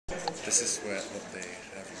this is what they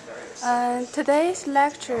have. Today's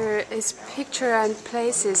lecture is Picture and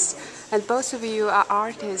Places, and both of you are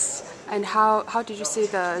artists. And how did you see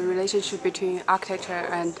the relationship between architecture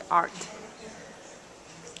and art?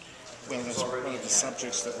 Well, that's one of the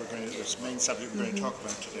subjects that this main subject we're going to talk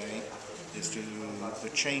about today is the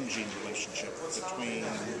changing relationship between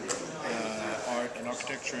art and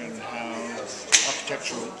architecture, and how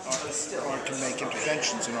art can make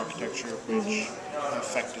interventions in architecture which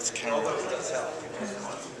affect its character.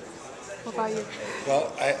 What about you?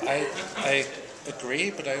 Well, I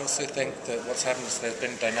agree, but I also think that what's happened is there's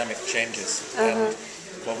been dynamic changes. And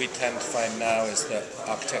what we tend to find now is that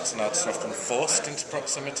architects and artists are often forced into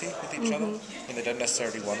proximity with each other, and they don't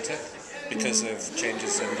necessarily want it because of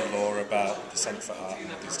changes in the law about the Centre for Art and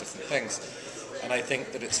all these different things. And I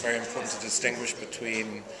think that it's very important to distinguish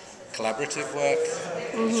between collaborative work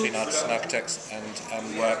between artists and architects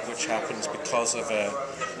and work which happens because of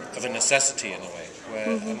a necessity in a way.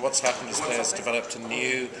 And what's happened is there's developed a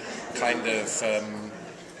new kind of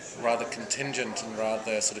rather contingent and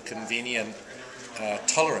rather sort of convenient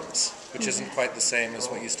tolerance, which isn't quite the same as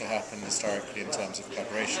what used to happen historically in terms of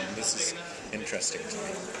collaboration. And this is interesting to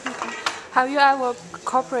me. Have you ever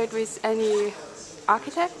cooperated with any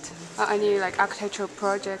architect or any architectural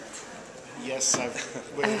project? Yes, I've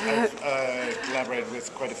collaborated with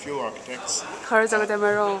quite a few architects. Herzog de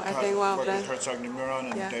Meuron, I think one of them. Herzog de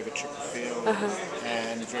Meuron and David Chipperfield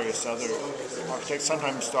and various other architects.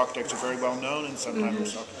 Sometimes the architects are very well known, and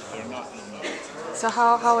sometimes they're not well known. So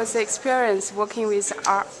how was the experience working with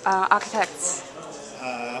architects?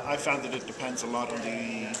 I found that it depends a lot on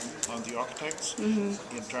the architects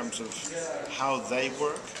in terms of how they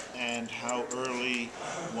work and how early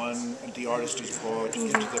the artist is brought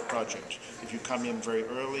into the project. If you come in very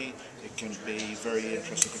early, it can be very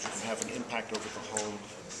interesting because you can have an impact over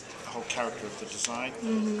the whole character of the design.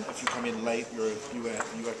 If you come in late, you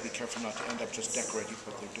have to be careful not to end up just decorating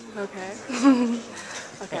what they're doing. Okay.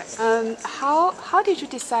 Okay. How did you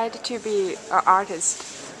decide to be an artist?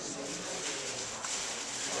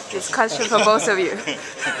 This question for both of you.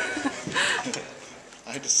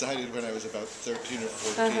 I decided when I was about 13 or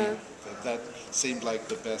 14 that seemed like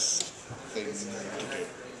the best thing to do.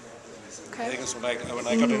 Okay. I think it's when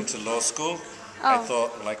I got into law school, I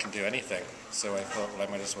thought, well, I can do anything. So I thought, well,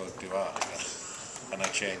 I might as well do art. And I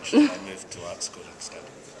changed and I moved to art school instead.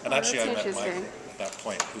 And actually I met Michael at that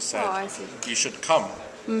point, who said, you should come.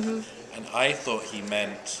 And I thought he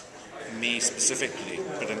meant me specifically,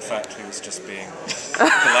 but in fact he was just being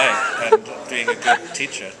polite and being a good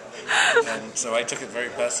teacher. And so I took it very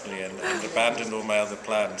personally and abandoned all my other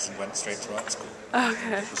plans and went straight to art school.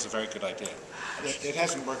 Okay. It was a very good idea. It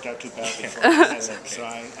hasn't worked out too badly for me, has it? So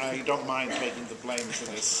I don't mind taking the blame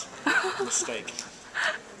for this mistake.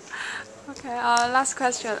 Okay, last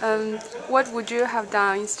question. What would you have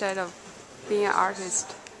done instead of being an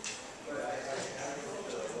artist?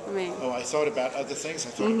 I thought about other things. I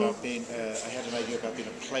thought about being, I had an idea about being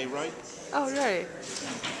a playwright. Oh, really?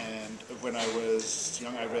 And when I was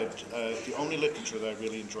young, I read, the only literature that I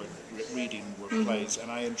really enjoyed reading were plays.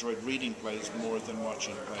 And I enjoyed reading plays more than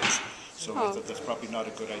watching plays. So I thought that's probably not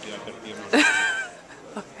a good idea. I better be an artist.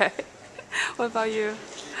 Okay. What about you?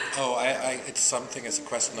 Oh, it's a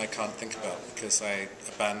question I can't think about because I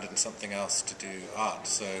abandoned something else to do art.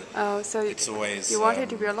 So, it's always, you wanted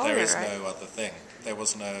to be a lawyer, there is right? no other thing. There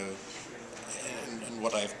was no, and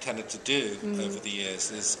what I've tended to do over the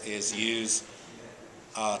years is use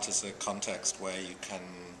art as a context where you can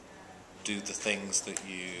do the things that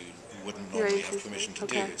you wouldn't normally have permission to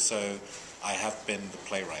do. So I have been the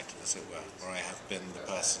playwright, as it were, or I have been the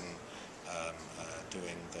person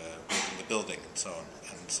doing the building and so on.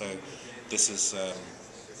 And so this is,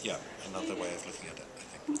 another way of looking at it, I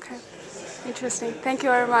think. Okay. Interesting. Thank you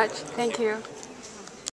very much. Thank you.